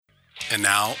And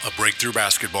now, a Breakthrough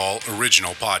Basketball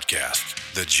original podcast,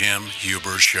 The Jim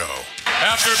Huber Show.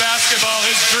 After basketball,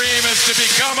 his dream is to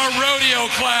become a rodeo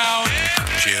clown.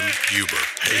 Jim Huber.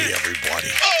 Hey,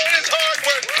 everybody. Oh, it's hard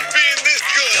work being this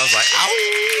good. I was like, ow.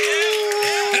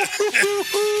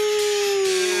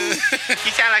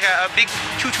 You sound like a big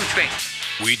choo-choo train.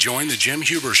 We join The Jim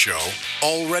Huber Show,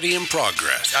 already in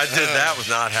progress. I did that with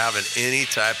not having any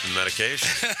type of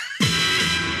medication.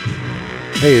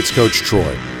 Hey, it's Coach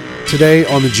Troy. Today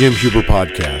on the Jim Huber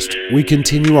Podcast, we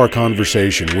continue our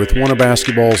conversation with one of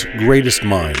basketball's greatest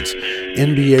minds,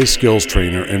 NBA skills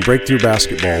trainer and Breakthrough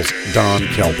Basketball's Don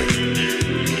Kelby.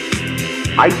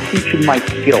 I teach him my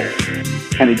skills,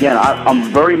 and again,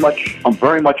 I'm very much a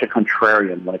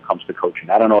contrarian when it comes to coaching.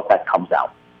 I don't know if that comes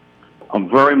out. I'm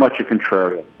very much a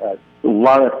contrarian. A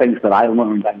lot of the things that I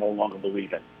learned, I no longer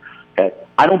believe in. Okay?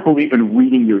 I don't believe in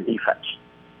reading your defense.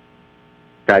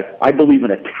 Okay? I believe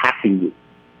in attacking you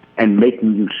and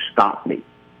making you stop me.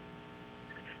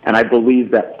 And I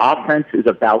believe that offense is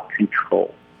about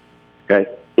control. Okay?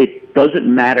 It doesn't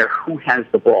matter who has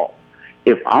the ball.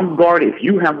 If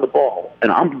you have the ball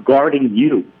and I'm guarding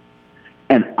you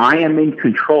and I am in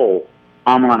control,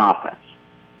 I'm on offense.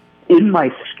 In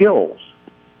my skills,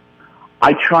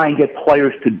 I try and get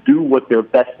players to do what they're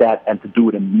best at and to do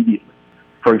it immediately.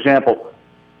 For example,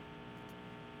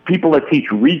 people that teach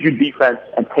read your defense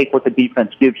and take what the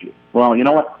defense gives you. Well, you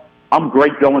know what? I'm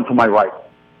great going to my right.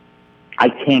 I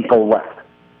can't go left.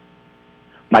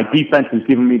 My defense is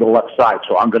giving me the left side,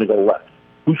 so I'm going to go left.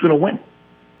 Who's going to win?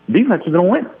 Defense is going to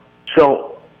win.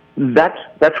 So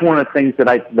that's one of the things that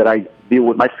I deal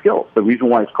with my skills. The reason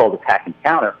why it's called attack and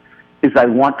counter is I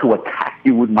want to attack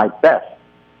you with my best.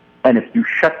 And if you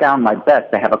shut down my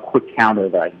best, I have a quick counter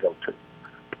that I can go to.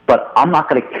 But I'm not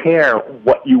going to care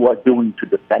what you are doing to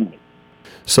defend me.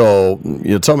 So,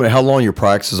 tell me how long your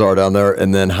practices are down there,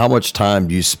 and then how much time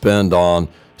do you spend on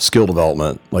skill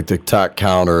development, like the attack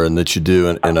counter, and that you do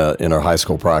in a high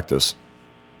school practice?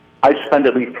 I spend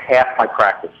at least half my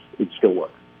practice in skill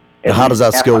work. And how does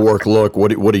that skill work look? What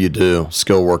do you do,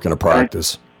 skill work in a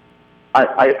practice?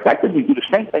 I effectively do the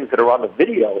same things that are on the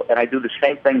video, and I do the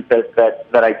same things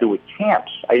that I do at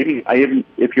camps. I even,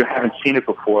 if you haven't seen it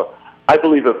before, I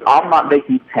believe if I'm not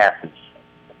making passes,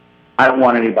 I don't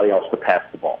want anybody else to pass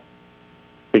the ball.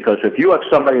 Because if you have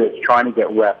somebody that's trying to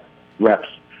get reps,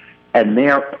 and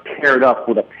they're paired up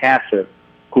with a passer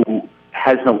who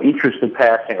has no interest in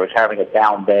passing or is having a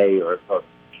down day or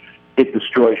it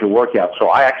destroys your workout. So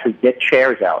I actually get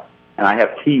chairs out, and I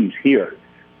have teams here.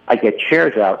 I get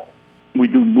chairs out. We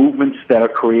do movements that are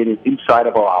created inside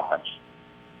of our offense,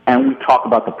 and we talk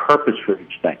about the purpose for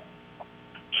each thing.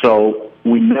 So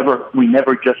we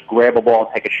never just grab a ball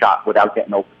and take a shot without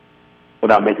getting open,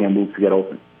 without making a move to get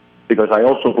open. Because I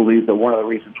also believe that one of the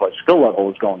reasons why skill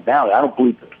level is going down, I don't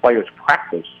believe the players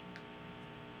practice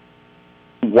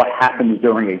what happens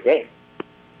during a game.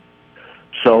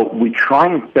 So we try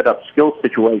and set up skill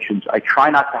situations. I try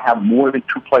not to have more than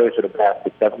 2 players at a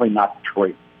basket, definitely not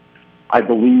 3. I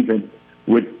believe in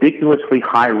ridiculously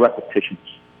high repetitions.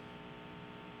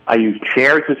 I use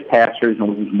chairs as passers, and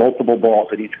we use multiple balls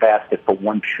at each basket for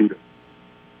one shooter.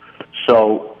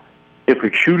 So if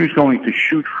a shooter's going to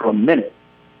shoot for a minute,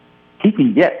 he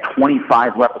can get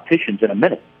 25 repetitions in a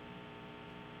minute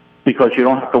because you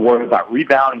don't have to worry about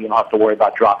rebounding, you don't have to worry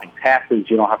about dropping passes,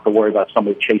 you don't have to worry about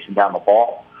somebody chasing down the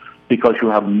ball because you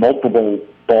have multiple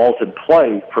balls in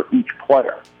play for each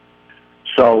player.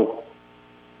 So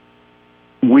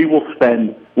we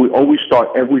always start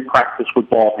every practice with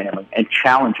ball handling and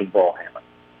challenging ball handling.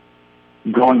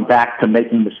 Going back to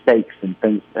making mistakes and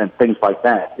things like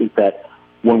that is that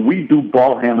when we do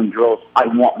ball handling drills, I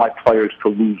want my players to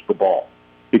lose the ball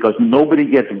because nobody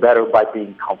gets better by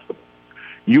being comfortable.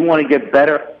 You want to get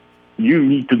better, you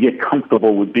need to get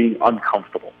comfortable with being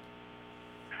uncomfortable.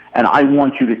 And I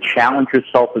want you to challenge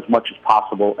yourself as much as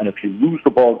possible, and if you lose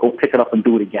the ball, go pick it up and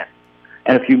do it again.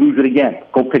 And if you lose it again,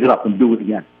 go pick it up and do it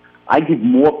again. I give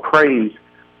more praise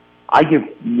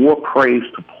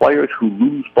to players who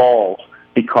lose balls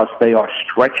because they are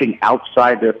stretching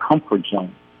outside their comfort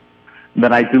zone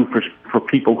than I do for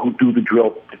people who do the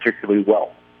drill particularly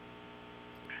well.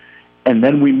 And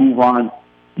then we move on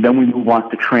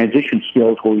to transition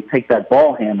skills where we take that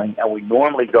ball handling and we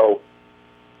normally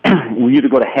we either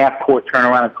go to half court, turn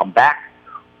around and come back,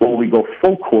 or we go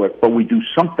full court, but we do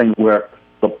something where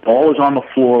the ball is on the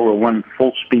floor, we're running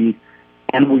full speed,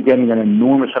 and we're getting an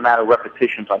enormous amount of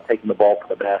repetitions on taking the ball to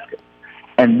the basket.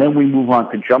 And then we move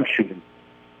on to jump shooting,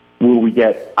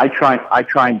 where I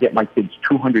try and get my kids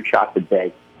 200 shots a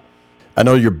day. I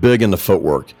know you're big into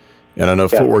footwork, and I know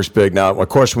footwork's big. Now, my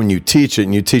question, when you teach it,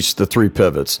 and you teach the 3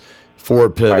 pivots,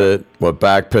 forward pivot,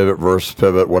 back pivot, versus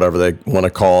pivot, whatever they want to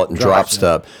call it, and drop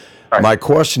step. Right. My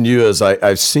question to you is,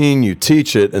 I've seen you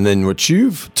teach it, and then what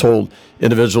you've told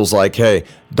individuals like, hey,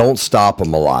 don't stop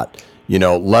them a lot.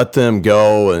 Let them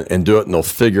go and do it, and they'll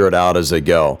figure it out as they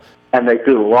go. And they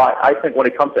do. Well, I think when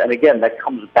it comes to, and again, that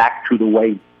comes back to the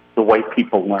way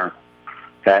people learn.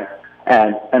 Okay,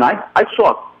 and I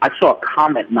saw a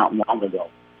comment not long ago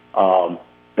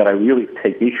that I really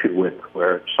take issue with,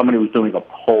 where somebody was doing a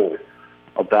poll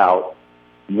about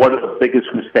what are the biggest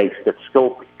mistakes that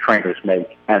skill trainers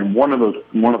make, and one of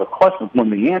the questions,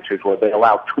 one of the answers was they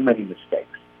allow too many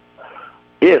mistakes.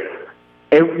 If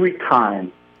every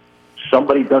time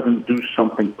somebody doesn't do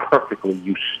something perfectly,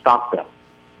 you stop them,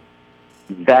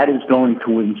 that is going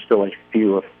to instill a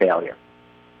fear of failure.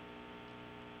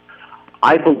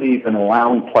 I believe in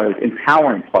allowing players,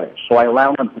 empowering players, so I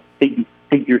allow them to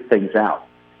figure things out.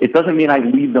 It doesn't mean I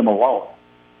leave them alone,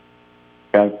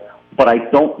 okay? But I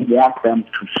don't want them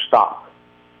to stop,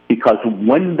 because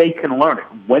when they can learn it,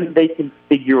 when they can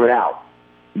figure it out,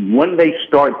 when they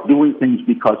start doing things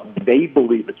because they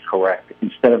believe it's correct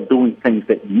instead of doing things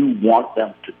that you want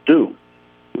them to do,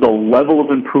 the level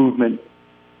of improvement,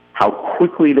 how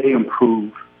quickly they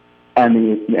improve, and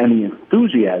the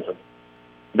enthusiasm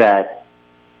that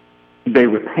they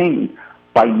retain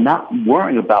by not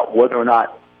worrying about whether or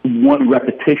not one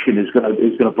repetition is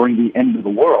going to bring the end of the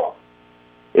world.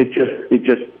 It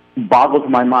just boggles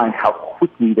my mind how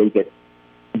quickly they get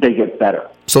better.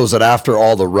 So is it after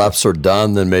all the reps are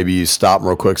done, then maybe you stop them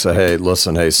real quick, say, hey,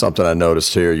 listen, something I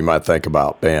noticed here you might think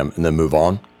about, bam, and then move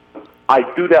on? I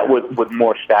do that with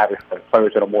more established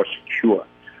players that are more secure.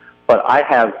 But I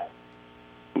have,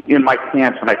 in my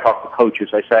camps, when I talk to coaches,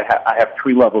 I say I have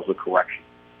 3 levels of correction.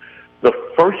 The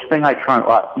first thing I try,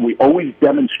 we always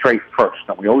demonstrate first,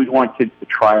 and we always want kids to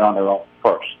try it on their own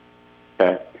first.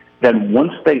 Okay? Then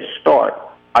once they start,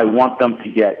 I want them to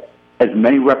get as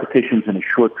many repetitions in a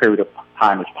short period of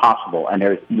time as possible, and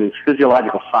there's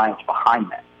physiological science behind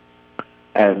that,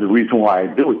 and the reason why I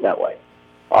do it that way.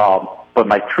 But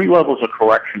my 3 levels of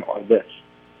correction are this.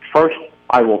 First,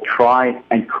 I will try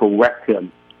and correct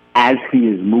him as he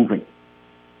is moving.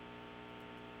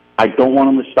 I don't want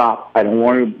him to stop. I don't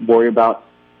want him to worry about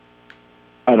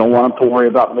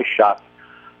missed shots.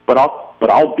 But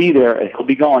I'll be there, and he'll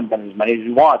be going then as many as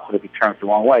he wants, and if he turns the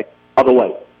wrong way, other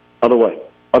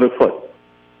foot.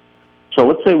 So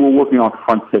let's say we're working on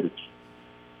front pivots,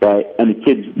 okay, and the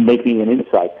kid's making an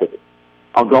inside pivot.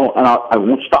 I'll go, and I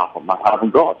won't stop him. I'll have him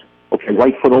go. Okay,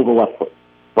 right foot over left foot.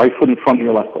 Right foot in front of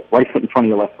your left foot. Right foot in front of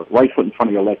your left foot. Right foot in front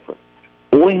of your left foot.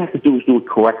 All you have to do is do it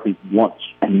correctly once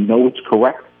and know it's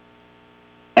correct,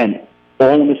 and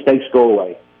all the mistakes go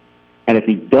away. And if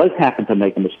he does happen to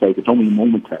make a mistake, it's only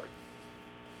momentary.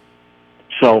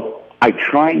 So I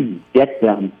try and get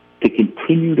them to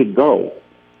continue to go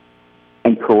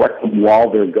and correct them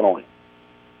while they're going.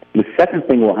 The second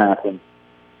thing will happen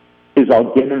is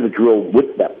I'll get in the drill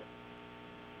with them.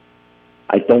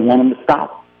 I don't want them to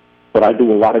stop, but I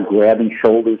do a lot of grabbing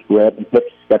shoulders, grabbing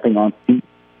hips, stepping on feet.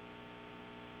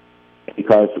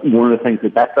 Because one of the things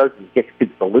that does is get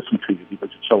kids to listen to you because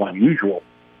it's so unusual.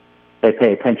 They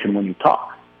pay attention when you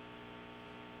talk.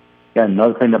 And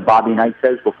another thing that Bobby Knight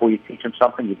says, before you teach them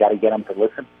something, you got to get them to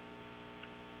listen.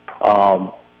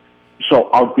 So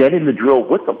I'll get in the drill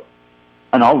with them,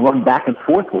 and I'll run back and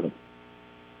forth with them.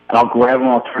 And I'll grab them,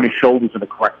 I'll turn his shoulders in the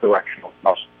correct direction.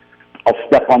 I'll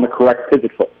step on the correct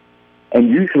pivot foot. And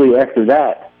usually after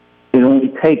that, it only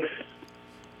takes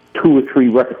 2 or 3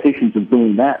 repetitions of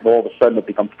doing that, and all of a sudden it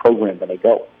becomes programmed and they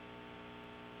go.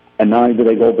 And not only do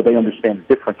they go, but they understand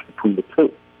the difference between the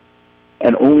two.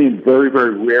 And only in very,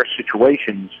 very rare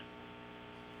situations,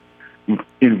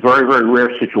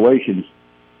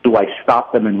 do I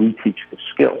stop them and reteach the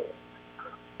skill.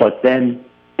 But then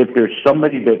if there's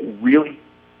somebody that is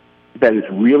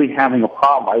really having a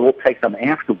problem, I will take them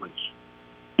afterwards,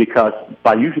 because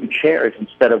by using chairs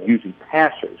instead of using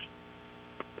passers,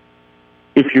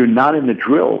 if you're not in the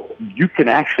drill, you can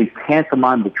actually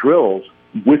pantomime the drills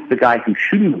with the guy who's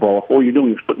shooting the ball if all you're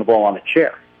doing is putting the ball on a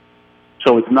chair.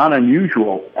 So it's not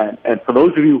unusual. And for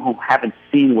those of you who haven't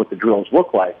seen what the drills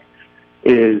look like,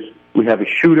 is we have a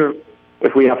shooter.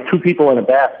 If we have 2 people in a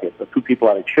basket or 2 people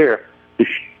on a chair, we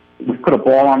put a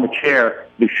ball on the chair,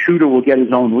 the shooter will get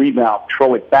his own rebound,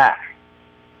 throw it back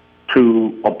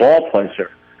to a ball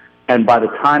placer. And by the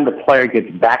time the player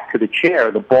gets back to the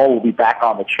chair, the ball will be back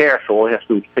on the chair, so all he has to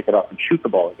do is pick it up and shoot the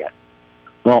ball again.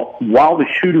 Well, while the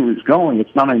shooter is going,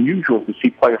 it's not unusual to see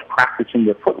players practicing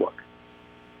their footwork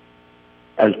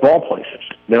as ball placers.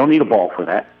 They don't need a ball for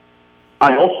that.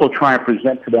 I also try and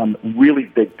present to them really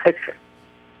big picture.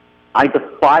 I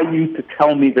defy you to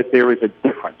tell me that there is a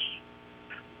difference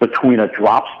between a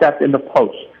drop step in the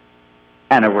post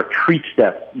and a retreat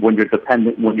step when you're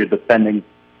defending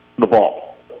the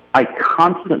ball. I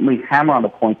constantly hammer on the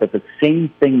point that the same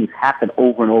things happen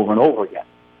over and over and over again.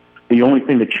 The only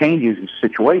thing that changes is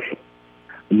situation.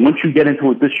 And once you get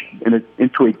into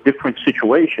a different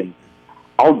situation,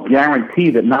 I'll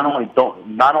guarantee that not only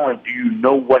do you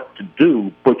know what to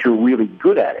do, but you're really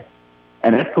good at it.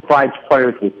 And that provides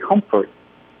players with comfort.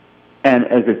 And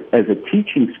as a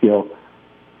teaching skill,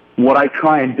 what I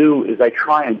try and do is I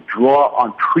try and draw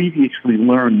on previously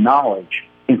learned knowledge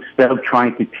instead of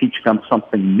trying to teach them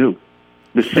something new.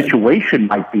 The situation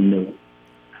might be new,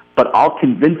 but I'll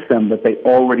convince them that they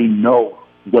already know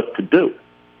what to do.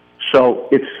 So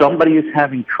if somebody is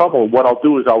having trouble, what I'll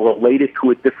do is I'll relate it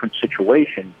to a different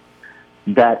situation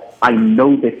that I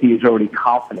know that he is already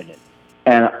confident in.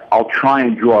 And I'll try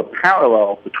and draw a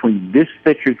parallel between this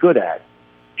that you're good at.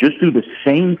 Just do the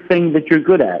same thing that you're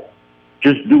good at.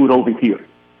 Just do it over here.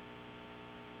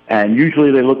 And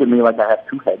usually they look at me like I have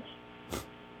two heads.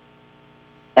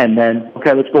 And then,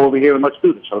 okay, let's go over here and let's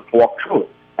do this. So let's walk through it.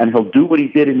 And he'll do what he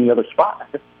did in the other spot.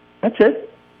 That's it.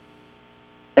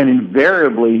 And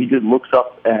invariably, he just looks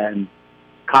up and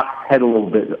cocks his head a little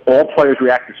bit. All players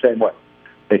react the same way.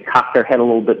 They cock their head a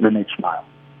little bit and then they smile.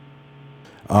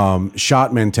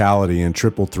 Shot mentality and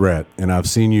triple threat. And I've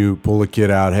seen you pull a kid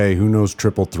out, hey, who knows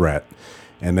triple threat?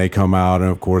 And they come out, and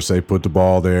of course they put the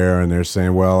ball there, and they're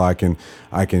saying, well, I can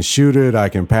shoot it, I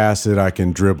can pass it, I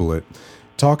can dribble it.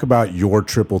 Talk about your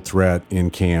triple threat in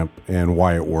camp and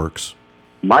why it works.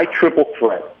 My triple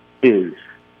threat is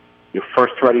your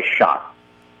first threat is shot,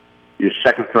 your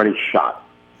second threat is shot,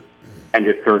 and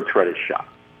your third threat is shot.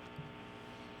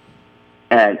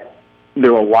 And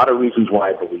there are a lot of reasons why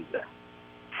I believe that.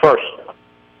 First,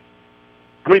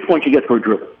 how many points you get for a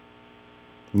dribble?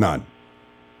 None.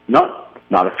 None.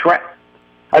 Not a threat.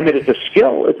 I mean, it's a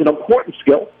skill. It's an important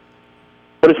skill,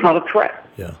 but it's not a threat.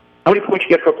 Yeah. How many points you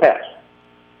get for a pass?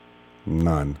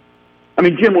 None. I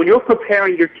mean, Jim, when you're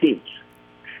preparing your teams,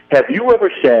 have you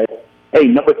ever said, hey,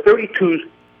 number 32's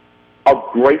a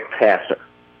great passer.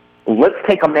 Let's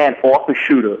take a man off the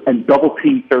shooter and double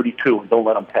team 32 and don't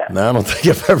let him pass? No, I don't think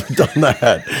I've ever done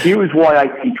that. Here's why I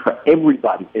teach for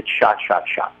everybody. It's shot, shot,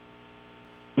 shot.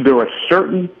 There are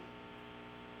certain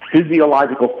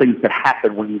physiological things that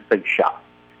happen when you think shot.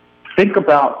 Think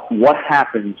about what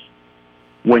happens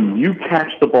when you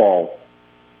catch the ball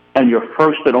and your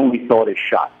first and only thought is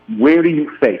shot. Where do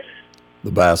you face?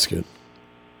 The basket.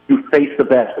 You face the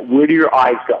basket. Where do your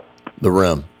eyes go? The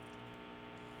rim.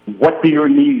 What do your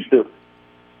knees do?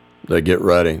 They get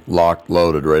ready, locked,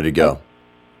 loaded, ready to go.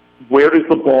 Where does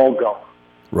the ball go?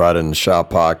 Right in the shot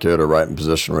pocket or right in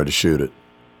position, ready to shoot it.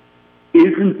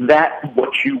 Isn't that what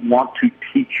you want to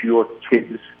teach your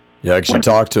kids? Yeah, because you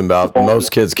talk to them about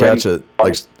most kids catch it.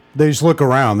 Like, They just look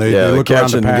around. They look catch around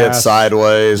it the and pass. get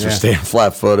sideways or stand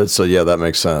flat-footed. So, yeah, that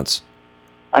makes sense.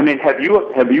 I mean, have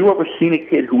you ever seen a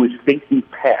kid who is thinking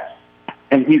pass,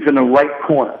 and he's in the right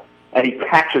corner, and he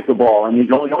catches the ball, and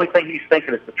the only thing he's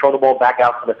thinking is to throw the ball back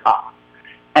out to the top,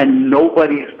 and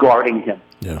nobody's guarding him?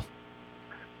 Yeah.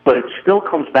 But it still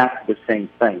comes back to the same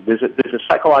thing. There's a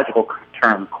psychological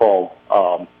term called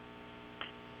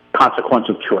consequence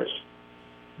of choice.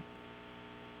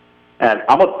 And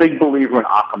I'm a big believer in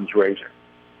Occam's razor.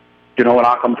 Do you know what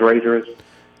Occam's razor is?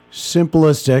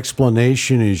 Simplest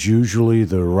explanation is usually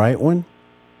the right one.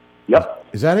 Yep.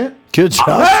 Is that it? Good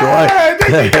job, Troy.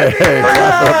 Hey, clap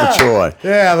it up for Troy.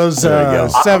 Yeah, those There you go.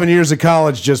 7 years of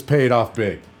college just paid off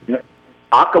big.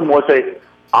 Occam was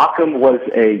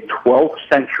a 12th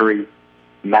century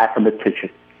mathematician.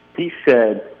 He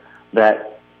said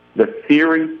that the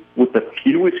theory with the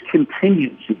fewest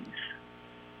contingencies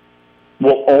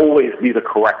will always be the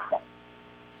correct one.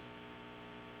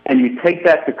 And you take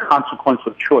that to consequence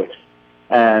of choice.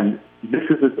 And this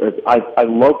is, I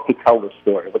love to tell this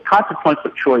story. The consequence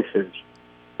of choice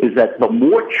is that the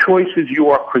more choices you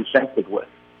are presented with,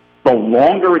 the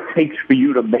longer it takes for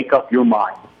you to make up your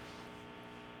mind,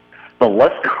 the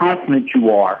less confident you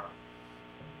are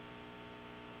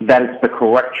that it's the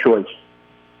correct choice.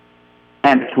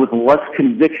 And it's with less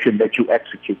conviction that you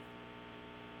execute.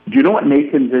 Do you know what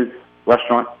Nathan's is?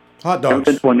 Restaurant? Hot dogs. Ever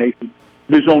been to a Nathan's?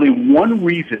 There's only one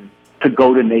reason to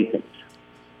go to Nathan's,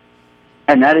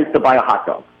 and that is to buy a hot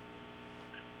dog.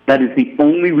 That is the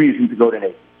only reason to go to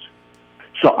Nathan's.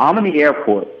 So I'm in the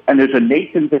airport, and there's a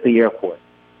Nathan's at the airport,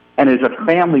 and there's a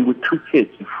family with 2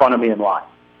 kids in front of me in line.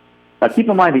 Now, keep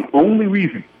in mind, the only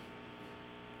reason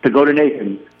to go to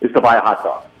Nathan's is to buy a hot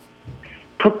dog.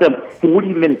 Took them 40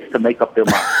 minutes to make up their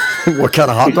mind. What kind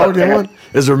of hot dog do you want?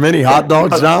 Is there many hot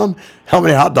dogs down? How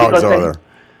many hot dogs are there?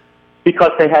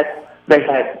 Because they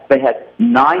had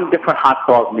 9 different hot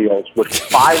dog meals with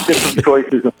 5 different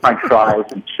choices of French fries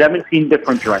and 17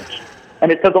 different drinks,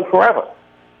 and it took them forever.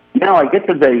 Now I get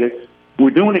to Vegas, we're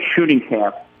doing a shooting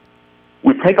camp,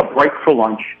 we take a break for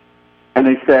lunch, and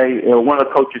they say, one of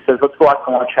the coaches says, let's go out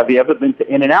to lunch. Have you ever been to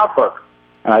In-N-Out Burger?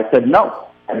 And I said, no.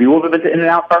 Have you ever been to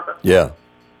In-N-Out Burger? Yeah.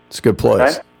 It's a good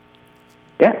place. Okay?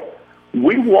 Yeah.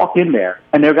 We walk in there,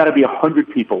 and there got to be 100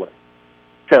 people in.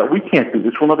 So we can't do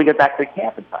this. We'll never get back to the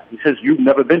camp in time. He says, you've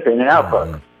never been to In-N-Out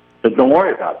Burger. So don't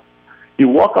worry about it. You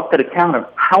walk up to the counter.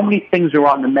 How many things are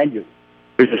on the menu?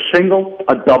 There's a single,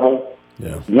 a double,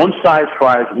 one size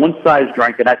fries, one size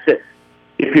drink, and that's it.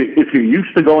 If you're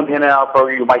used to going to In-N-Out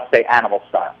Burger, you might say animal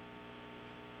style.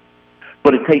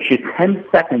 But it takes you 10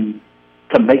 seconds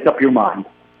to make up your mind,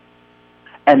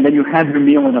 and then you have your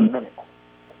meal in a minute.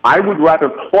 I would rather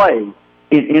play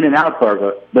in In-N-Out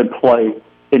Burger than play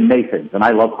in Nathan's, and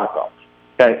I love hot dogs.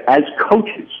 Okay? As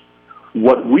coaches,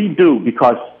 what we do,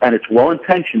 and it's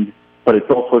well-intentioned, but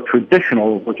it's also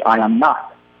traditional, which I am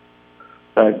not,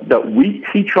 that we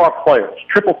teach our players,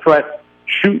 triple threat,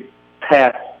 shoot,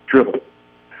 pass, dribble.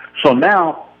 So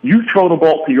now you throw the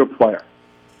ball to your player.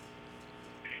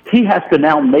 He has to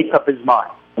now make up his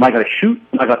mind. Am I going to shoot?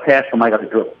 Am I going to pass? Am I going to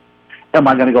dribble? Am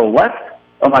I going to go left?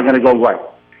 Am I going to go right?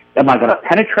 Am I going to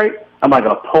penetrate? Am I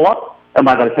going to pull up? Am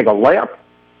I going to take a layup?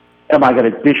 Am I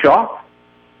going to dish off?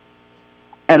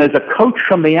 And as a coach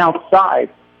from the outside,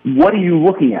 what are you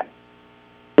looking at?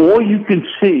 All you can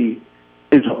see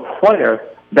is a player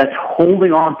that's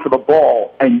holding on to the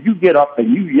ball, and you get up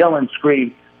and you yell and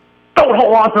scream, don't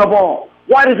hold on to the ball.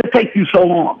 Why does it take you so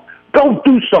long? Go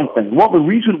do something. Well, the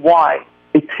reason why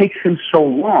it takes him so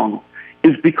long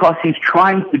is because he's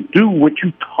trying to do what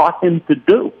you taught him to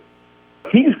do.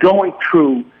 He's going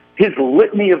through his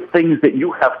litany of things that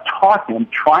you have taught him,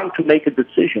 trying to make a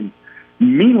decision.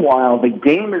 Meanwhile, the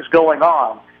game is going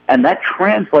on, and that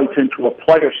translates into a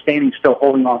player standing still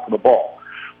holding on to the ball.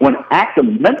 When active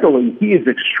mentally, he is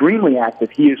extremely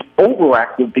active. He is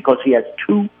overactive because he has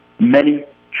too many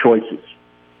choices.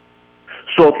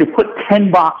 So if you put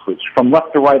 10 boxes from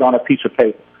left to right on a piece of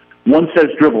paper, one says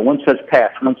dribble, one says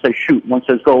pass, one says shoot, one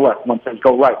says go left, one says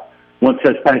go right, one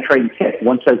says penetrate and kick,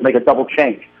 one says make a double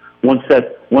change, one says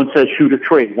shoot a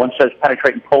three, one says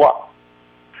penetrate and pull up.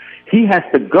 He has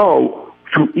to go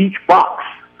through each box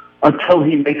until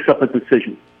he makes up a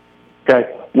decision.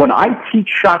 Okay? When I teach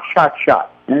shot,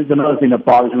 and there's another thing that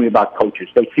bothers me about coaches.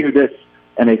 They hear this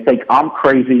and they think I'm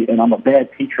crazy and I'm a bad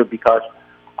teacher because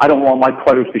I don't want my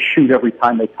players to shoot every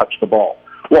time they touch the ball.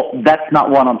 Well, that's not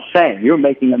what I'm saying. You're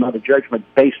making another judgment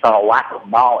based on a lack of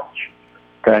knowledge.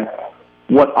 Okay?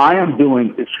 What I am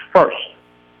doing is first,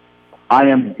 I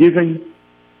am giving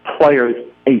players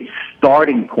a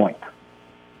starting point.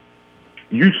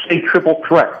 You say triple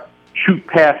threat, shoot,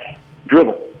 pass,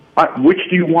 dribble. All right, which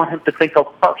do you want him to think of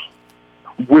first?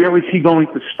 Where is he going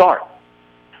to start?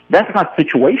 That's not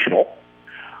situational.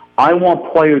 I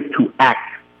want players to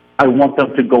act. I want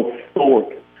them to go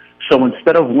forward. So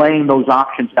instead of laying those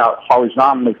options out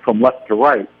horizontally from left to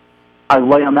right, I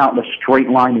lay them out in a straight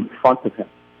line in front of him.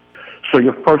 So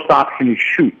your first option is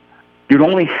shoot. You'd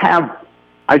only have,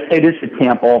 I say this at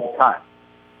camp all the time.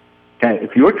 Okay,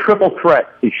 if your triple threat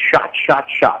is shot,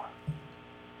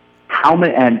 how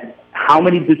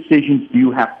many decisions do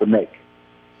you have to make?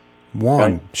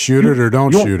 One, okay? Shoot it or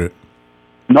don't shoot it.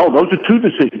 No, those are 2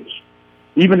 decisions.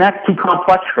 Even that's too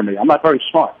complex for me. I'm not very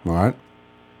smart. All right.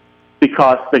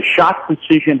 Because the shot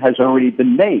decision has already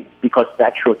been made because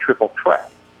that's your triple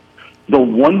threat. The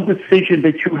one decision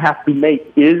that you have to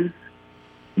make is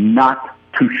not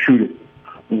to shoot it.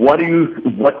 What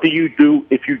do you do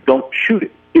if you don't shoot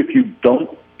it? If you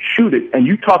don't shoot it, and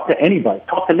you talk to anybody,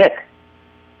 talk to Nick.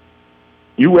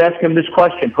 You ask him this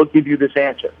question, he'll give you this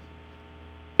answer.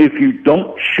 If you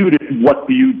don't shoot it, what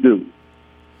do?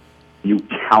 You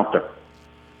counter.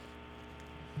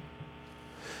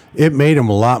 It made him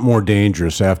a lot more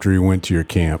dangerous after he went to your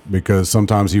camp because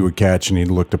sometimes he would catch and he'd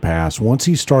look to pass. Once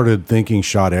he started thinking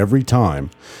shot every time,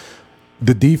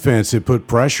 the defense, it put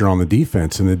pressure on the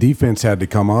defense, and the defense had to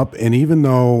come up. And even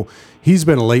though he's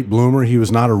been a late bloomer, he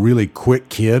was not a really quick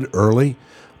kid early,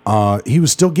 he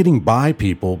was still getting by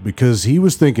people because he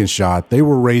was thinking shot. They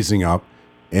were raising up,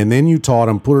 and then you taught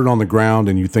him, put it on the ground,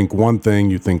 and you think one thing,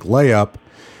 you think layup,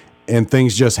 and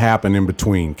things just happen in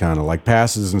between, kind of like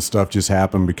passes and stuff just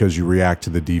happen because you react to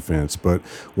the defense. But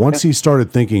once he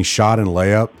started thinking shot and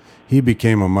layup, he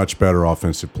became a much better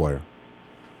offensive player.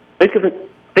 Think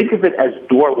of it as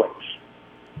doorways.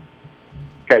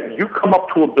 Okay, you come up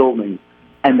to a building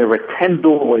and there are 10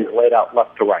 doorways laid out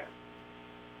left to right.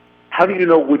 How do you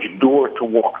know which door to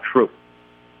walk through?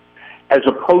 As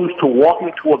opposed to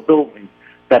walking to a building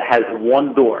that has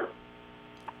one door,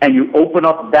 and you open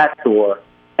up that door,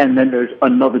 and then there's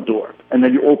another door, and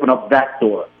then you open up that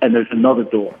door, and there's another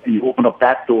door, and you open up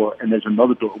that door, and there's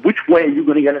another door. Which way are you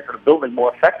going to get into the building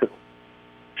more effectively?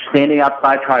 Standing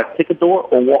outside trying to pick a door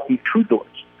or walking through doors?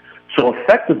 So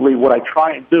effectively, what I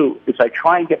try and do is I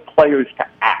try and get players to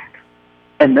act,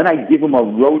 and then I give them a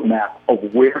roadmap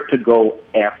of where to go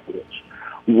afterwards.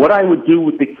 What I would do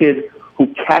with the kid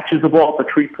who catches the ball at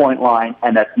the 3-point line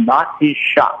and that's not his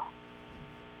shot.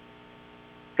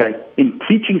 Okay? In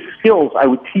teaching skills, I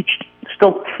would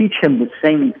still teach him the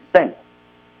same thing.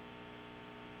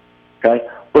 Okay?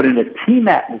 But in a team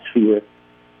atmosphere,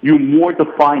 you more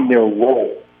define their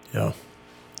role. Yeah.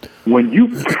 When you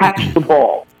catch the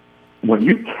ball,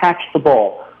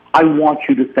 I want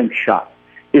you to think shot.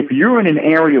 If you're in an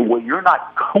area where you're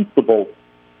not comfortable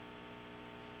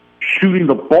shooting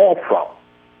the ball from,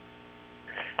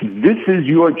 this is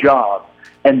your job,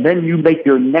 and then you make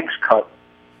your next cut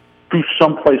through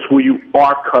someplace where you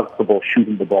are comfortable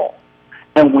shooting the ball.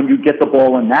 And when you get the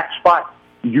ball in that spot,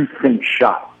 you think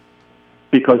shot.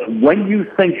 Because when you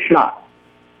think shot,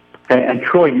 okay, and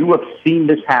Troy, you have seen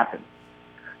this happen,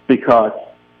 because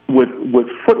with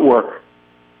footwork,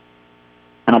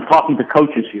 and I'm talking to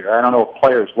coaches here. I don't know if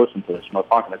players listen to this, but I'm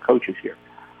talking to coaches here.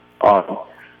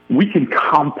 We can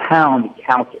compound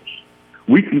counters.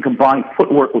 We can combine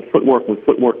footwork with footwork with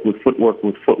footwork with footwork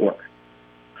with footwork.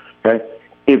 Okay?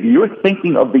 If you're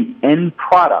thinking of the end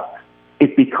product,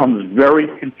 it becomes very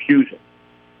confusing.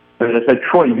 As I said,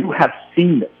 Troy, you have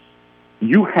seen this.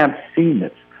 You have seen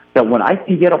this. That when I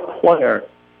can get a player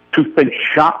to think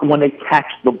shot when they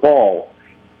catch the ball,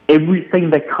 everything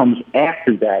that comes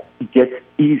after that gets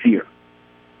easier.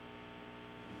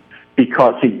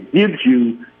 Because it gives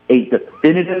you a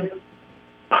definitive,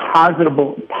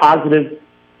 positive,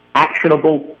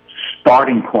 actionable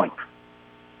starting point.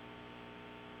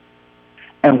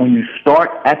 And when you start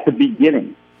at the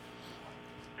beginning,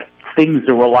 things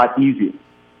are a lot easier.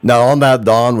 Now, on that,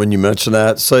 Don, when you mention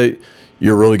that, say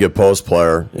you're a really good post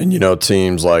player, and you know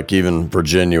teams like even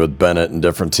Virginia with Bennett and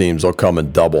different teams, they'll come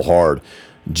and double hard.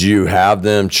 Do you have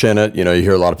them chin it? You know, you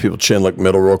hear a lot of people chin look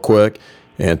middle real quick,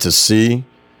 and to see,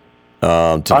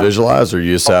 to visualize, or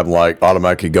you just have them like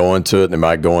automatically go into it, and they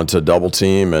might go into a double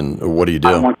team, and what do you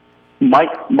do?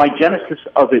 My genesis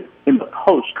of it in the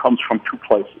post comes from two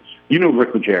places. You know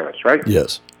Rick Majerus, right?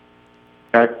 Yes.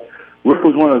 Okay. Rick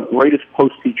was one of the greatest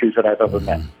post teachers that I've ever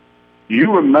met.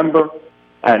 You remember,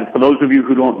 and for those of you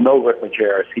who don't know Rick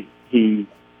Majerus, he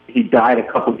died a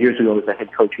couple of years ago as the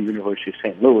head coach of the University of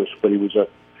St. Louis, but he was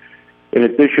in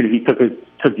addition, he took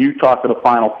Utah to the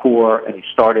Final Four, and he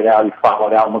followed Al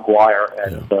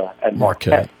McGuire and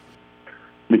Marquette.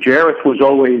 Majerus was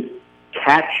always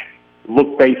catch,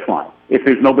 look baseline. If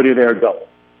there's nobody there, go.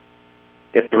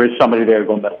 If there is somebody there,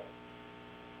 go middle.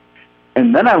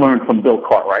 And then I learned from Bill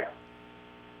Cartwright.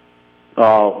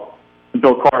 Bill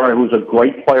Cartwright, who was a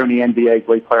great player in the NBA,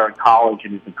 great player in college,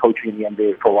 and has been coaching in the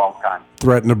NBA for a long time.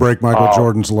 Threatened to break Michael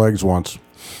Jordan's legs once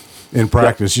in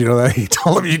practice. You know that? He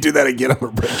told him, you do that again, I'm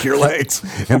going to break your legs.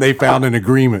 And they found an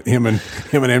agreement, him and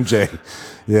MJ.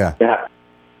 Yeah. Yeah.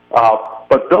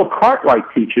 But Bill Cartwright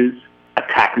teaches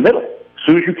attack middle. As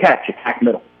soon as you catch, attack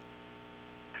middle.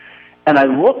 And I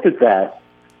looked at that,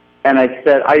 and I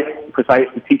said, because I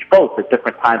used to teach both at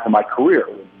different times in my career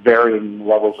with varying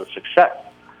levels of success.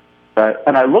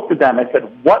 And I looked at that, and I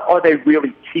said, what are they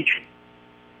really teaching?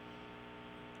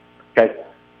 Okay.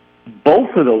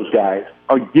 Both of those guys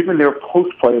are giving their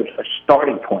post players a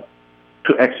starting point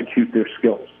to execute their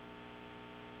skills.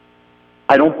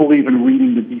 I don't believe in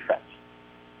reading the defense.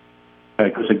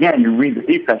 Because, again, you read the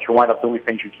defense, you wind up doing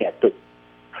things you can't do.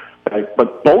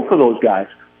 But both of those guys,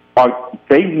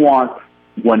 they want,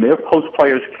 when their post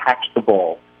players catch the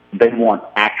ball, they want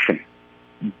action.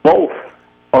 Both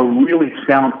are really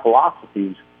sound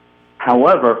philosophies.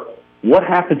 However, what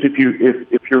happens if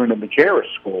you're in a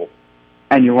Majerus school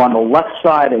and you're on the left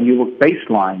side and you look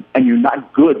baseline and you're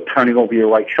not good turning over your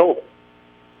right shoulder?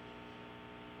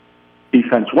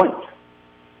 Defense wins.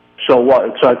 So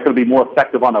what? So it's going to be more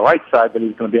effective on the right side than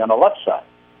it's going to be on the left side.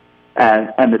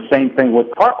 And the same thing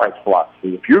with Cartwright's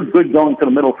philosophy. If you're good going to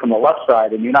the middle from the left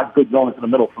side and you're not good going to the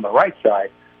middle from the right side,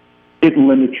 it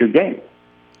limits your game.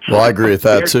 Well, I agree with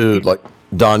that too. Like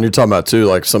Don, you're talking about too,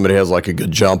 like somebody has like a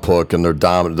good jump hook and they're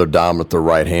dominant with their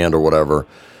right hand or whatever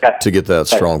to get that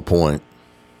strong point.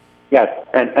 Yes,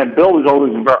 and Bill was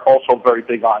always also very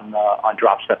big on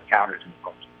drop step counters in the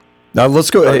post. Now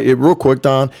let's go real quick,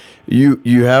 Don. We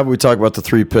talk about the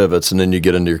 3 pivots, and then you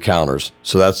get into your counters.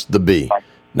 So that's the B. Right.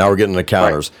 Now we're getting to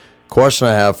counters. Right. Question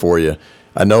I have for you: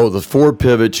 I know the 4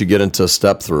 pivots you get into a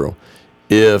step through.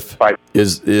 If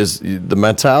is the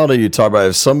mentality you talk about?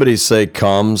 If somebody say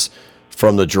comes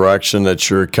from the direction that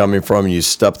you're coming from, and you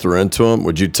step through into them,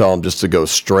 would you tell them just to go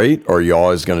straight, or are you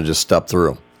always going to just step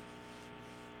through?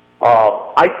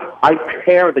 I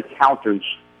pair the counters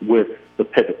with the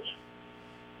pivots.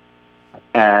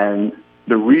 And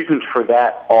the reasons for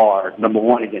that are, number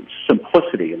one, again,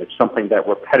 simplicity, and it's something that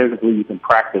repetitively you can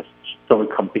practice till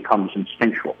it becomes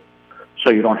instinctual,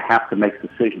 so you don't have to make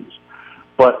decisions.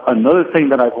 But another thing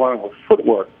that I've learned with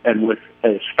footwork and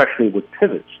especially with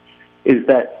pivots is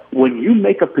that when you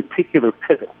make a particular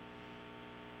pivot,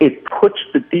 it puts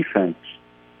the defense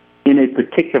in a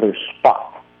particular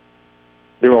spot.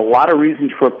 There are a lot of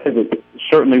reasons for a pivot.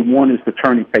 Certainly one is to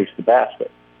turn and face the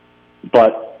basket.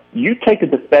 But you take a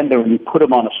defender and you put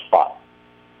him on a spot.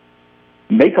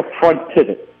 Make a front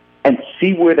pivot and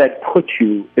see where that puts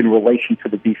you in relation to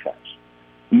the defense.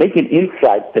 Make an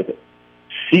inside pivot.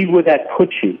 See where that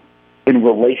puts you in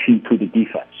relation to the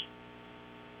defense.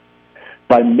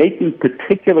 By making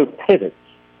particular pivots,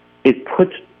 it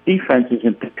puts defenses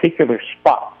in particular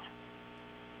spots.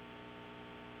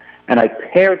 And I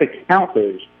pair the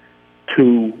counters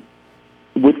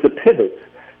with the pivots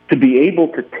to be able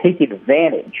to take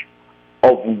advantage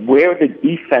of where the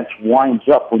defense winds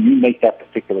up when you make that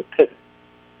particular pivot.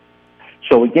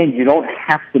 So again, you don't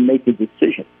have to make a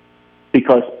decision,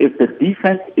 because if the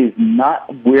defense is not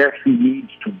where he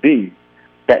needs to be,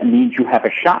 that means you have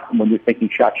a shot when you're thinking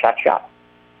shot.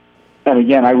 And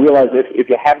again, I realize if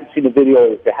you haven't seen the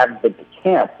video, if you haven't been to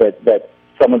camp, that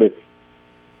some of this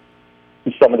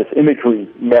imagery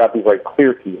may not be very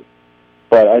clear to you.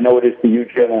 But I know it is to you,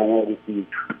 Jim, and I know it is to you,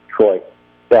 Troy,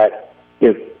 that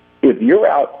if you're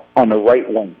out on the right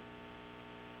lane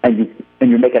and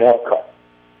you make an L cut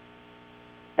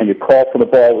and you call for the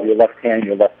ball with your left hand and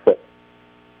your left foot,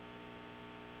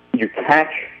 you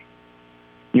catch,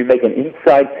 you make an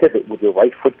inside pivot with your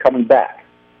right foot coming back.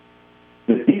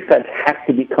 The defense has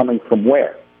to be coming from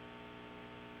where?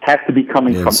 Has to be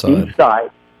coming from inside,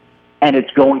 and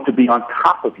it's going to be on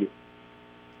top of you.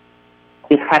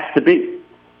 It has to be,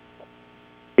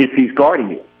 if he's guarding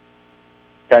you.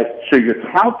 Okay? So your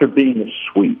counter being a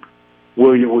sweep,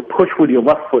 where you would push with your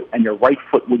left foot and your right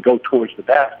foot would go towards the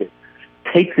basket,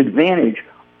 takes advantage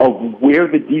of where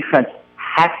the defense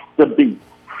has to be.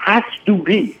 Has to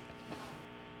be.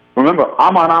 Remember,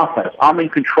 I'm on offense. I'm in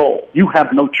control. You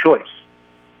have no choice.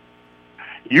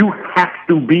 You have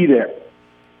to be there.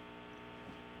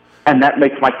 And that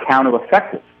makes my counter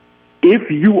effective. If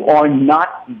you are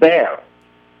not there,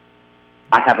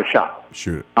 I have a shot.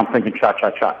 Shoot. I'm thinking shot.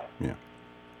 Yeah.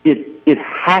 It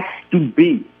has to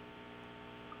be.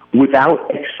 Without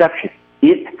exception.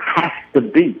 It has to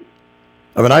be.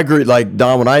 I mean, I agree. Like,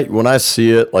 Don, when I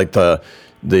see it, like the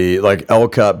like L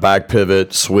cut back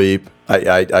pivot sweep,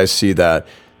 I see that.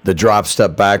 The drop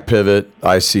step back pivot,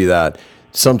 I see that.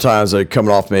 Sometimes they're coming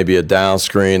off maybe a down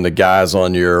screen, the guy's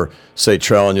on your, say,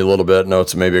 trailing you a little bit, no,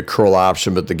 it's maybe a curl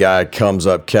option, but the guy comes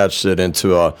up, catches it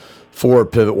into a forward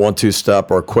pivot, 1-2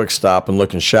 step, or a quick stop and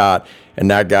looking shot,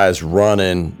 and that guy's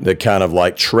running, they're kind of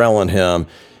like trailing him.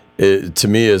 To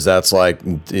me, that's like,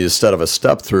 instead of a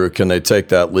step through, can they take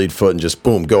that lead foot and just,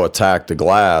 boom, go attack the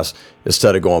glass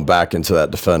instead of going back into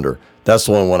that defender? That's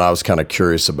the one I was kind of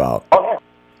curious about. Oh, yeah.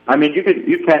 I mean, you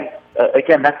can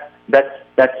again,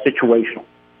 that's situational.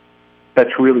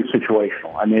 That's really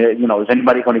situational. I mean, is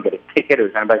anybody going to get a ticket, or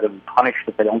is anybody going to be punished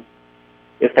if they don't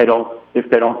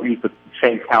use the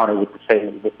same counter with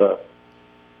the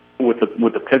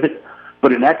pivot?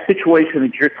 But in that situation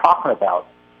that you're talking about,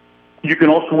 you can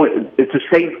also, it's the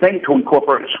same thing to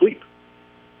incorporate a sweep.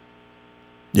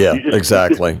 Yeah,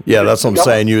 exactly. Yeah, that's what I'm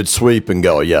saying. You would sweep and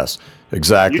go. Yes,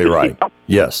 exactly right.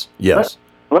 Yes.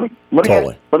 Let me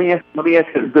ask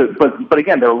you. But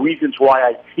again, there are reasons why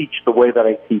I teach the way that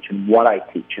I teach and what I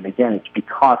teach. And again, it's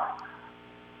because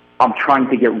I'm trying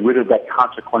to get rid of that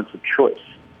consequence of choice.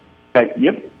 Okay?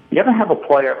 You ever have a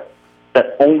player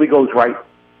that only goes right?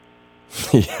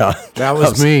 Yeah, that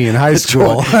was me in high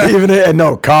school.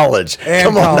 College. And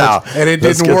Come on now. And it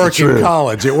didn't work in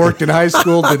college. It worked in high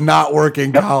school, did not work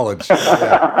in college.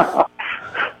 Yeah.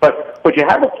 But you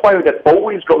have a player that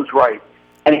always goes right,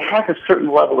 and he has a certain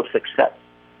level of success.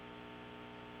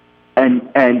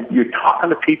 And you're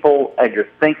talking to people, and you're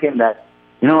thinking that,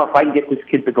 if I can get this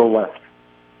kid to go left,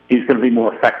 he's going to be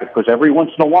more effective. Because every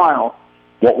once in a while,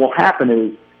 what will happen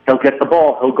is he'll get the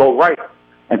ball, he'll go right,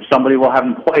 and somebody will have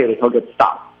him play it, and he'll get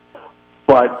stopped.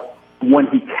 But when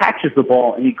he catches the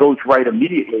ball and he goes right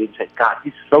immediately and say, God,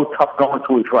 he's so tough going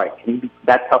to his right. Can he be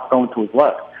that tough going to his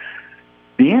left?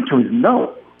 The answer is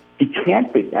no. He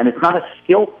can't be. And it's not a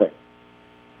skill thing.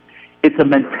 It's a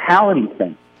mentality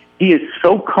thing. He is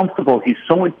so comfortable, he's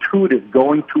so intuitive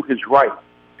going to his right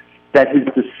that his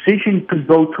decision to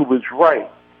go to his right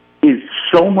is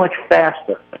so much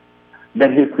faster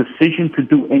than his decision to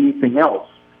do anything else,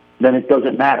 then it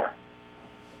doesn't matter.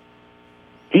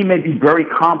 He may be very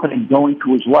confident going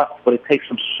to his left, but it takes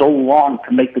him so long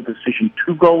to make the decision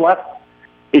to go left,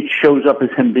 it shows up as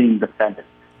him being defended.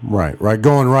 Right.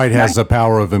 Going right has the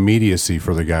power of immediacy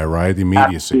for the guy, right? The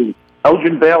immediacy. Absolutely.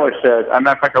 Elgin Baylor said, as a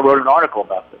matter of fact, I wrote an article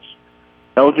about this.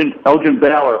 Elgin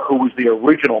Baylor, who was the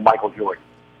original Michael Jordan,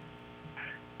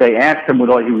 they asked him, he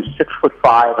was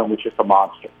 6'5" and was just a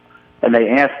monster. And they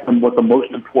asked him what the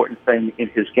most important thing in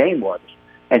his game was.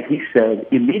 And he said,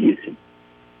 immediacy.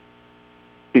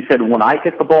 He said, when I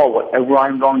get the ball, whatever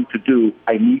I'm going to do,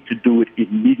 I need to do it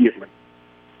immediately.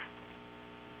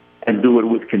 And do it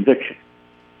with conviction.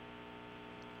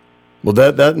 Well,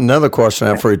 that another question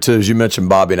I have for you, too, is you mentioned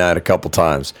Bobby Knight a couple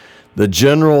times. The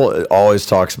general always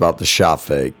talks about the shot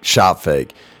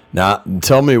fake. Now,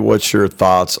 tell me what's your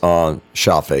thoughts on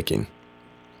shot faking.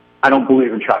 I don't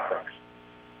believe in shot fakes.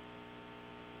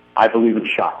 I believe in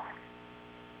shot.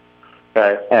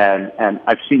 And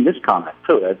I've seen this comment,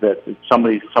 too, that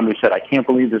somebody said, I can't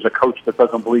believe there's a coach that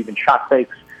doesn't believe in shot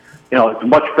fakes. You know, it's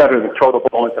much better to throw the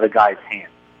ball into the guy's hand.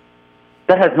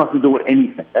 That has nothing to do with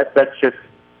anything. That's just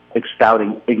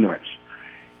expounding ignorance.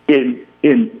 In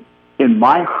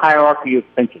my hierarchy of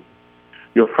thinking,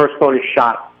 your first thought is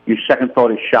shot, your second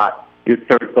thought is shot, your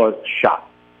third thought is shot.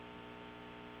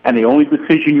 And the only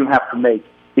decision you have to make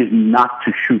is not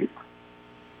to shoot it.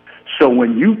 So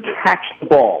when you catch the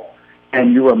ball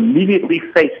and you're immediately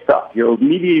faced up, you're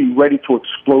immediately ready to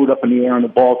explode up in the air and the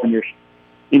ball's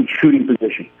in shooting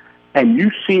position, and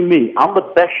you see me, I'm the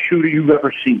best shooter you've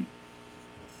ever seen.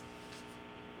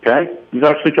 Okay?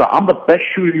 I'm the best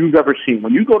shooter you've ever seen.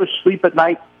 When you go to sleep at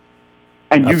night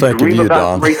and you dream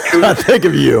about great shooting, I think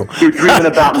of you. You're dreaming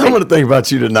about me. I'm going to think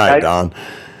about you tonight, Don.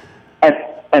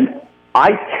 And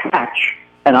I catch,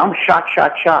 and I'm shot.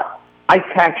 I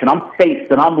catch, and I'm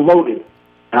faced, and I'm loaded,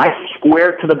 and I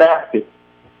square to the basket.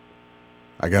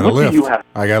 I got to lift.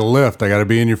 I got to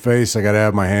be in your face. I got to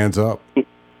have my hands up.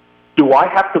 Do I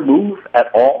have to move at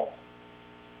all?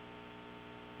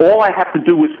 All I have to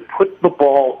do is put the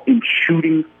ball in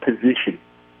shooting position.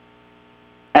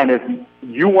 And if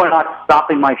you are not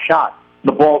stopping my shot,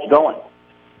 the ball's going.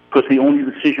 Because the only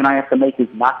decision I have to make is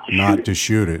not to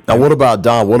shoot it. Now, what about,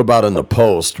 Don, what about in the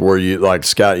post where you, like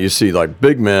Scott, you see like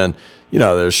big men, you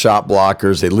know, there's shot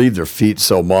blockers, they leave their feet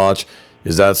so much.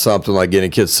 Is that something like getting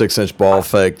a kid's 6-inch ball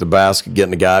fake, the basket,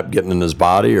 getting the guy up, getting in his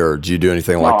body, or do you do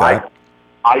anything like that?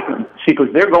 I see,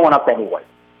 because they're going up anyway.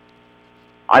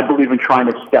 I believe in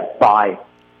trying to step by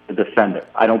the defender.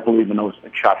 I don't believe in those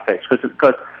shot fakes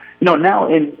because you know, now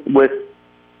with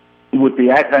the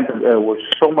advent of with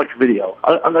so much video,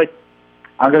 I'm going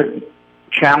to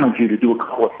challenge you to do a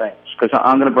couple of things because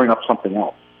I'm going to bring up something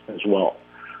else as well.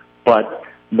 But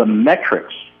the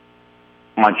metrics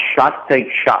on shot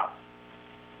fake shots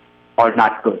are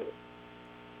not good.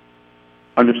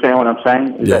 Understand what I'm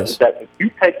saying? Yes. That if you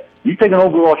take an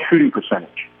overall shooting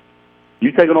percentage.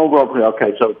 You take an overall,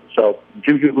 okay, so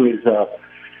Jim Jubilee is a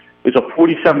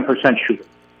 47% shooter.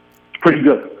 It's pretty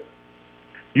good.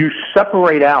 You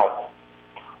separate out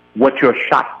what your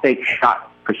shot fake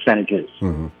shot percentage is.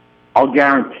 Mm-hmm. I'll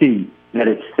guarantee that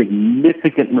it's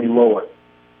significantly lower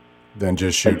than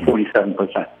just shooting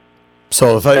 47%.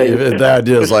 So if the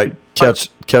idea is like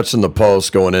catching the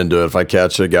post going into it, if I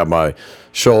catch it, got my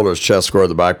shoulders, chest square,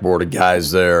 the backboard, a guy's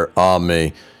there on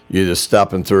me. You just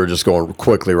stepping through, just going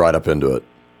quickly right up into it.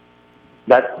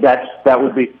 That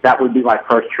would be my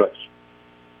first choice.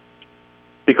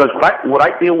 Because what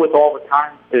I deal with all the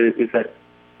time is that,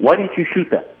 why didn't you shoot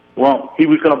that? Well, he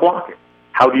was going to block it.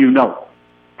 How do you know?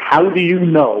 How do you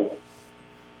know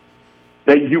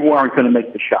that you weren't going to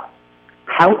make the shot?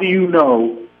 How do you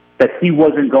know that he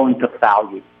wasn't going to foul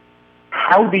you?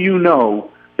 How do you know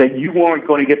that you weren't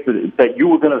going to you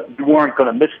weren't going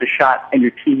to miss the shot and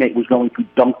your teammate was going to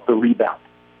dunk the rebound?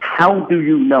 How do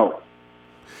you know?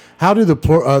 How do the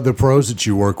pros that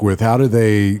you work with, how do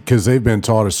they, because they've been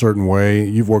taught a certain way,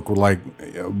 you've worked with like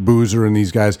Boozer and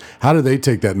these guys, how do they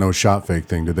take that no shot fake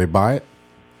thing? Do they buy it?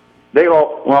 They're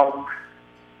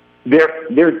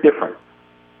different.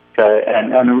 Okay?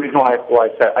 And the reason why I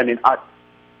said, I mean,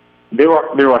 there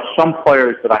are some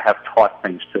players that I have taught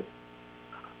things to,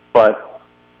 but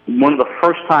one of the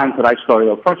first times that I started,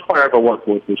 the first player I ever worked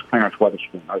with was Clarence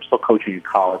Weatherspoon. I was still coaching in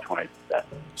college when I did that.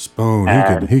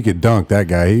 Spoon, he could dunk, that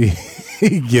guy.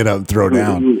 He'd get up and throw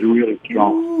down. He was really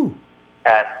strong.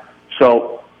 And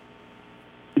so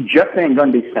Jeff Van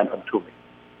Gundy sent him to me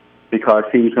because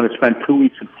he was going to spend 2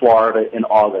 weeks in Florida in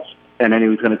August, and then he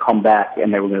was going to come back,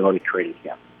 and they were going to go to training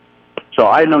camp. So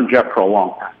I had known Jeff for a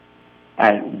long time.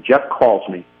 And Jeff calls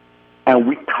me, and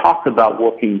we talked about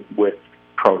working with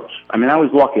pros. I mean, I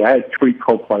was lucky. I had 3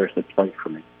 pro players that played for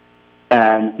me.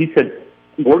 And he said,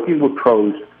 working with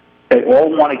pros, they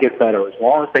all want to get better. As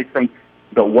long as they think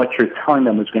that what you're telling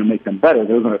them is going to make them better,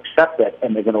 they're going to accept that,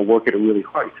 and they're going to work at it really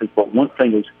hard. He says, but one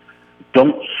thing is,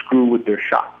 don't screw with their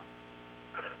shot.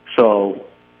 So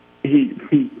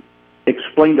he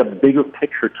explained a bigger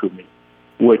picture to me,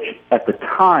 which at the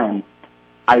time,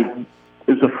 it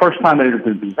was the first time that it had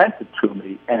been presented to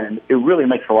me, and it really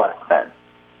makes a lot of sense.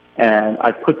 And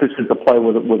I put this into play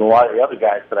with a lot of the other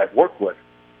guys that I've worked with,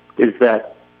 is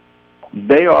that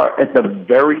they are at the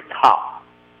very top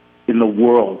in the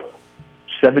world,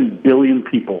 7 billion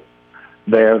people.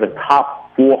 They are the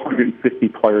top 450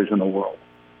 players in the world.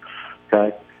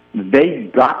 Okay? They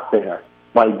got there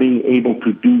by being able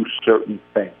to do certain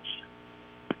things.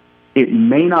 It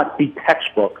may not be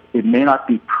textbook, it may not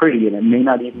be pretty, and it may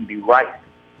not even be right,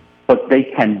 but they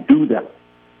can do them.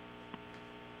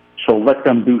 So let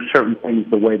them do certain things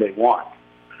the way they want.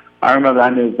 I remember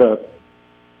the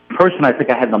person I think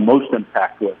I had the most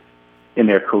impact with in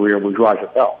their career was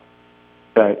Raja Bell.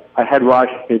 I had Raj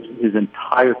his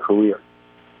entire career,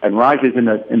 and Raj is in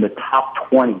the top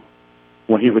 20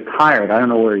 when he retired. I don't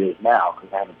know where he is now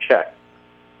because I haven't checked.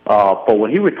 But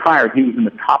when he retired, he was in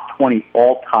the top 20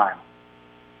 all time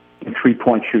in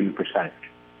 3-point shooting percentage.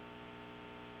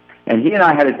 And he and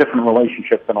I had a different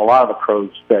relationship than a lot of the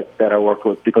pros that I worked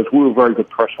with because we were very good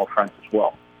personal friends as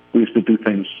well. We used to do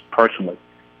things personally.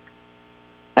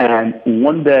 And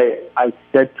one day I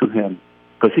said to him,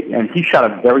 he shot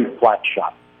a very flat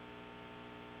shot.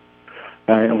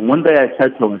 And one day I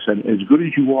said to him, I said, as good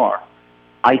as you are,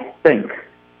 I think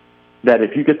that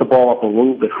if you get the ball up a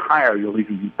little bit higher, you'll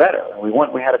even be better. And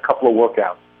we had a couple of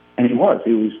workouts, and he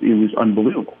was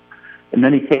unbelievable. And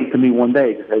then he came to me one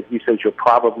day, he says, you're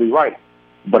probably right,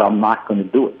 but I'm not going to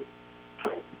do it.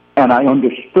 And I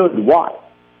understood why.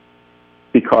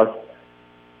 Because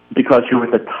you're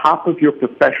at the top of your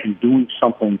profession doing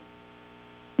something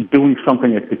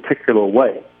a particular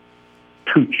way.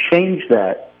 To change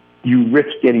that, you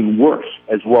risk getting worse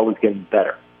as well as getting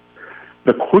better.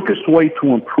 The quickest way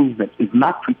to improvement is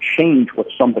not to change what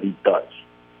somebody does.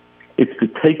 It's to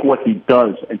take what he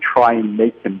does and try and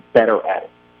make him better at it.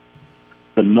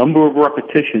 The number of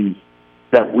repetitions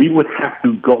that we would have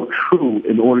to go through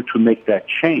in order to make that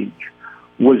change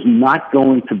was not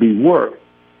going to be worth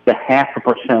the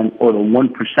 0.5% or the 1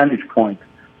 percentage point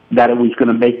that it was going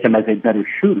to make him as a better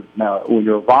shooter. Now, when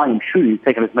you're a volume shooter, you're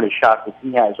taking as many shots as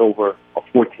he has over a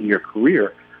 14-year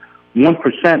career.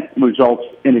 1% results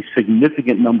in a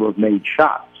significant number of made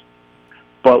shots.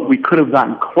 But we could have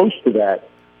gotten close to that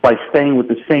by staying with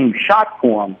the same shot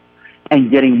form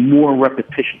and getting more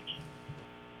repetitions.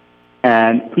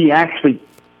 And he actually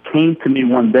came to me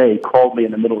one day, called me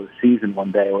in the middle of the season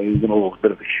one day when he was in a little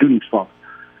bit of a shooting slump.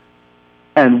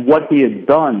 And what he had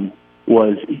done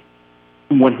was,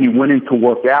 when he went in to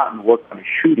work out and work on his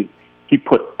shooting, he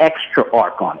put extra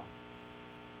arc on it,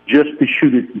 just to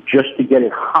shoot it, just to get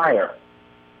it higher.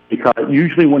 Because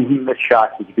usually when he missed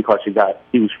shots, it's because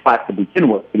he was flat to begin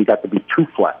with, but he got to be too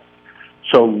flat.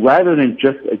 So rather than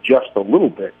just adjust a little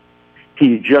bit,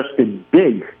 he adjusted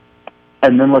big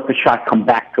and then let the shot come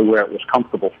back to where it was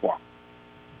comfortable for him.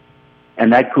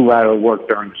 And that grew out of work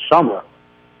during the summer.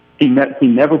 He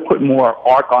never put more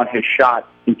arc on his shot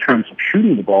in terms of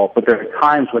shooting the ball, but there are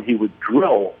times when he would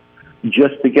drill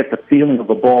just to get the feeling of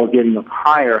the ball getting up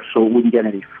higher so it wouldn't get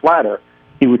any flatter.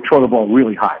 He would throw the ball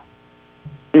really high.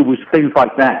 It was things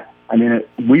like that. I mean,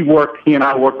 he and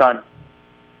I worked on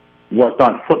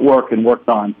footwork and worked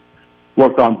on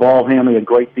ball handling a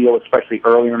great deal, especially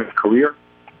earlier in his career.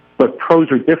 But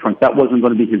pros are different. That wasn't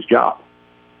going to be his job.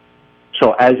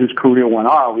 So as his career went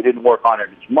on, we didn't work on it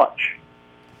as much.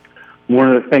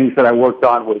 One of the things that I worked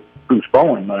on with Bruce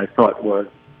Bowen that I thought was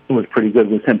pretty good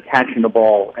was him catching the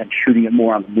ball and shooting it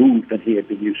more on the move than he had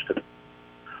been used to.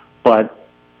 But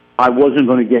I wasn't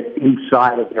going to get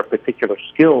inside of their particular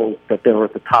skills that they were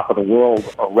at the top of the world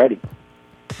already.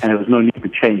 And there was no need to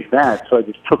change that. So I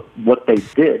just took what they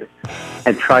did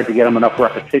and tried to get them enough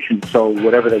repetition so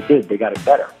whatever they did, they got it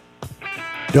better.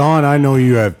 Dawn, I know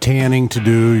you have tanning to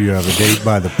do. You have a date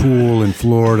by the pool in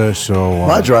Florida, so...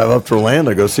 I drive up to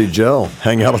Orlando, go see Joe,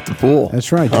 hang out at the pool.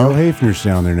 That's right. Joe Hafner's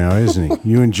down there now, isn't he?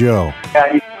 You and Joe.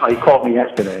 Yeah, he called me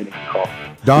yesterday.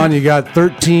 Don, you got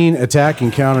 13 attack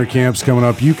and counter camps coming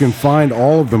up. You can find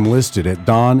all of them listed at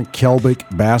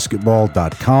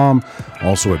DonKelbickBasketball.com,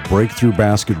 also at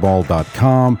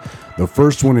BreakthroughBasketball.com. The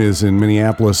first one is in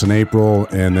Minneapolis in April,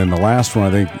 and then the last one, I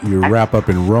think, you wrap up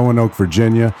in Roanoke,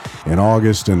 Virginia in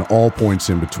August, and all points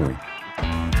in between.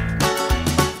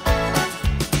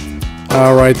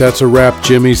 All right, that's a wrap.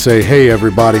 Jimmy, say, hey,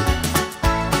 everybody.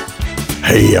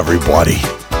 Hey, everybody.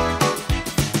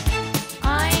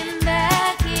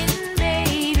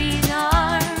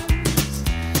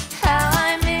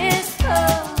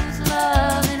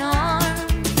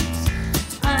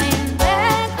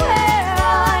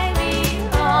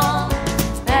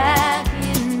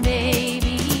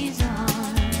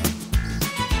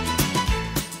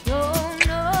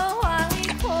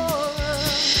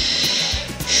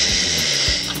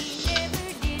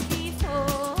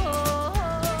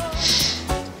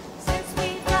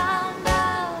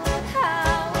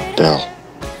 Dell.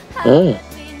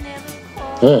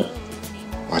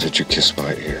 Why did you kiss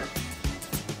my ear?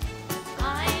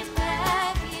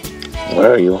 Why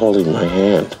are you holding my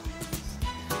hand?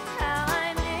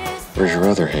 Where's your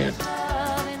other hand?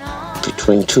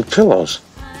 Between two pillows.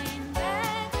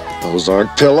 Those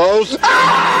aren't pillows.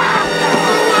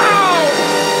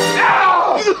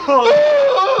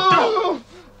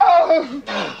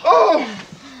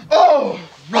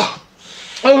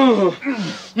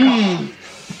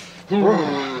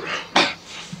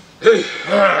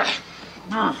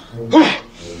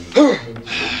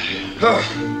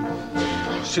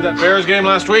 See that Bears game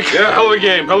last week? Yeah, hell of a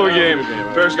game.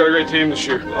 Bears got a great team this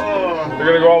year. They're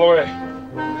gonna go all the way.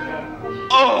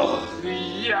 Oh,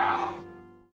 yeah.